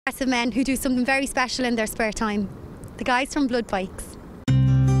Of men who do something very special in their spare time. The guys from Blood Bikes.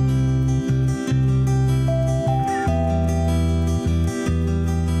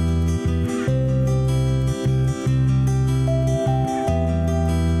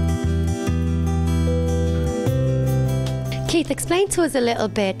 Keith, explain to us a little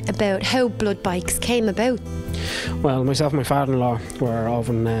bit about how Blood Bikes came about. Well, myself and my father-in-law were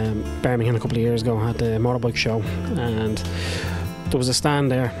over in Birmingham a couple of years ago, had the motorbike show, and there was a stand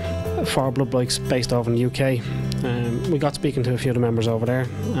there for blood bikes based over in the UK. We got speaking to a few of the members over there,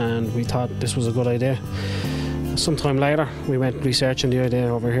 and we thought this was a good idea. Sometime later we went researching the idea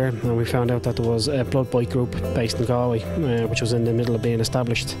over here, and we found out that there was a blood bike group based in Galway, which was in the middle of being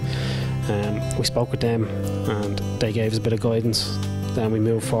established. We spoke with them and they gave us a bit of guidance. Then we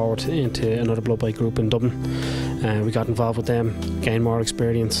moved forward into another blood bike group in Dublin. We got involved with them, gained more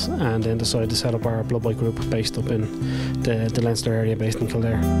experience, and then decided to set up our blood bike group based up in the Leinster area, based in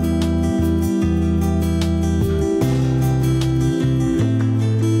Kildare.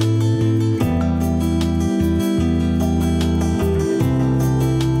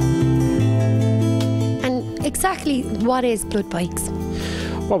 And exactly what is Blood Bikes?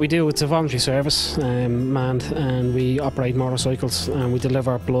 What we do, it's a voluntary service, manned, and we operate motorcycles, and we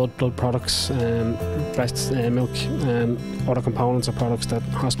deliver blood products, breast milk and other components or products that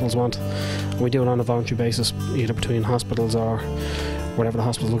hospitals want. And we do it on a voluntary basis, either between hospitals or wherever the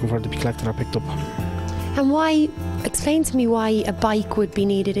hospital's looking for it to be collected or picked up. And why, explain to me why a bike would be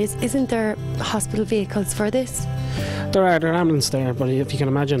needed. Isn't there hospital vehicles for this? There are ambulances there, but if you can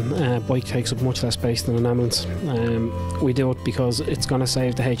imagine, a bike takes up much less space than an ambulance. We do it because it's going to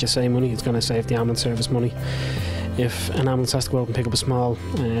save the HSA money, it's going to save the ambulance service money. If an ambulance has to go out and pick up a small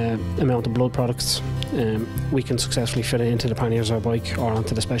amount of blood products, we can successfully fit it into the panniers of our bike or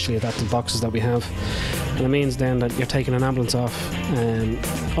onto the specially adapted boxes that we have. And it means then that you're taking an ambulance off,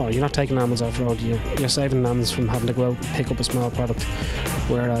 or you're not taking an ambulance off road, you're saving an ambulance from having to go out and pick up a small product,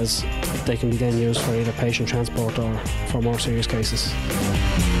 whereas they can be then used for either patient transport or for more serious cases.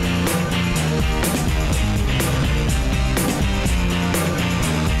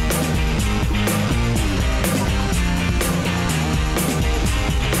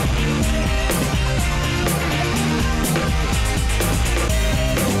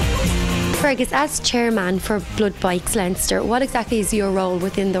 Fergus, as chairman for Blood Bikes Leinster, what exactly is your role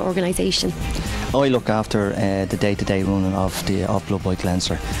within the organisation? I look after the day-to-day running of Blood Bike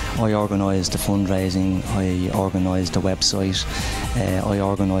Leinster. I organise the fundraising, I organise the website, I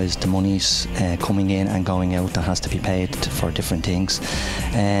organise the monies coming in and going out that has to be paid for different things.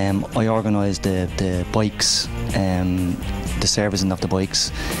 I organise the bikes, the servicing of the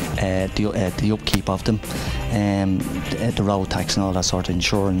bikes, the upkeep of them, the road tax and all that sort of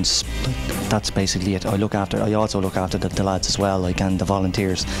insurance. That's basically it. I also look after the lads as well, like, and the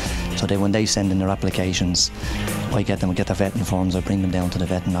volunteers. So when they send in their applications, I get their vetting forms, I bring them down to the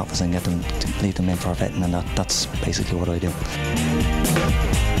vetting office and get them to lead them in for vetting, and that's basically what I do.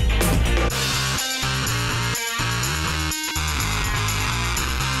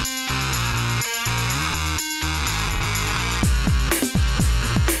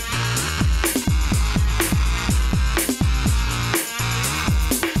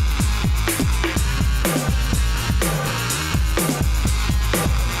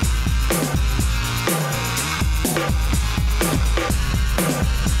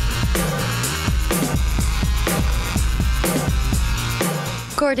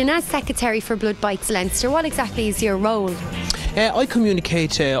 Gordon, as Secretary for Blood Bikes Leinster, what exactly is your role? I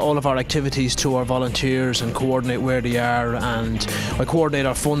communicate all of our activities to our volunteers and coordinate where they are, and I coordinate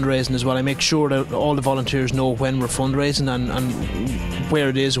our fundraising as well. I make sure that all the volunteers know when we're fundraising and where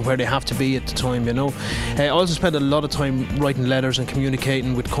it is and where they have to be at the time, you know. I also spend a lot of time writing letters and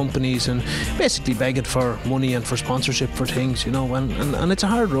communicating with companies and basically begging for money and for sponsorship for things, you know, and it's a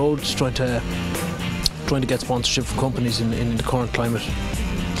hard road trying to get sponsorship from companies in the current climate.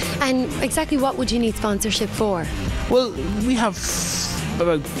 And exactly what would you need sponsorship for? Well, we have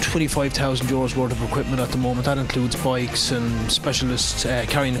about 25,000 euros worth of equipment at the moment. That includes bikes and specialist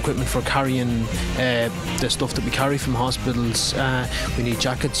carrying equipment for carrying the stuff that we carry from hospitals. We need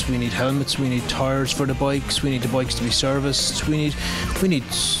jackets, we need helmets, we need tyres for the bikes, we need the bikes to be serviced. We need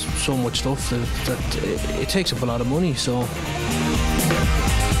so much stuff that it takes up a lot of money. So.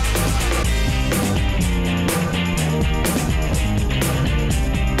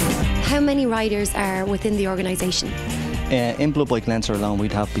 How many riders are within the organisation? In Blood Bike Leinster alone,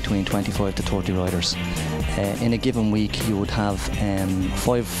 we'd have between 25 to 30 riders. In a given week, you would have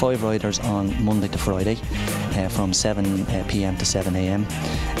five riders on Monday to Friday, from 7 p.m. to 7 a.m.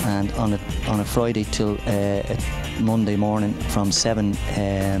 and on a Friday till Monday morning, from 7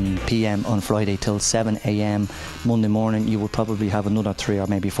 p.m. on Friday till 7 a.m. Monday morning, you would probably have another 3 or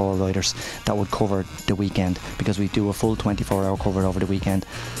maybe 4 riders that would cover the weekend, because we do a full 24-hour cover over the weekend,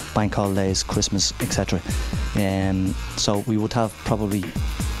 bank holidays, Christmas, etc. So we would have probably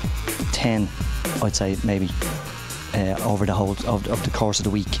 10, I'd say, maybe over the whole of the course of the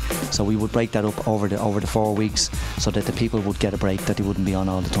week. So we would break that up over the 4 weeks, so that the people would get a break, that they wouldn't be on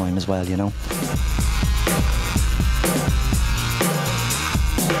all the time as well, you know.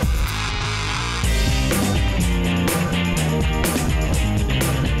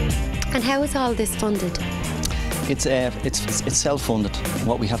 And how is all this funded? It's self-funded.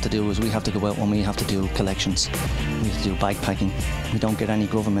 What we have to do is we have to go out when we have to do collections. We have to do bag packing. We don't get any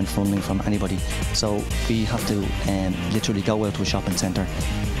government funding from anybody. So we have to literally go out to a shopping centre,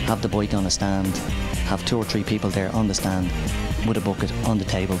 have the bike on a stand, have 2 or 3 people there on the stand with a bucket on the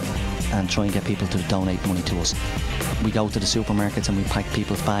table, and try and get people to donate money to us. We go to the supermarkets and we pack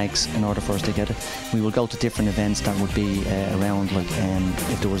people's bags in order for us to get it. We will go to different events that would be around, like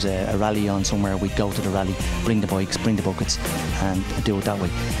if there was a rally on somewhere, we'd go to the rally, bring the bikes, bring the buckets, and do it that way.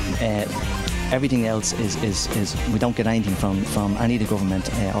 Everything else is we don't get anything from any of the government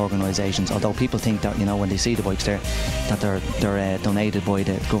organisations. Although people think that, you know, when they see the bikes there, that they're donated by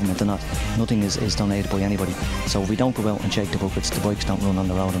the government. They're not. Nothing is donated by anybody. So if we don't go out and shake the buckets, the bikes don't run on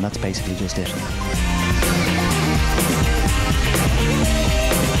the road, and that's basically just it.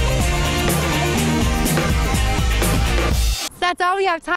 That's all we have time.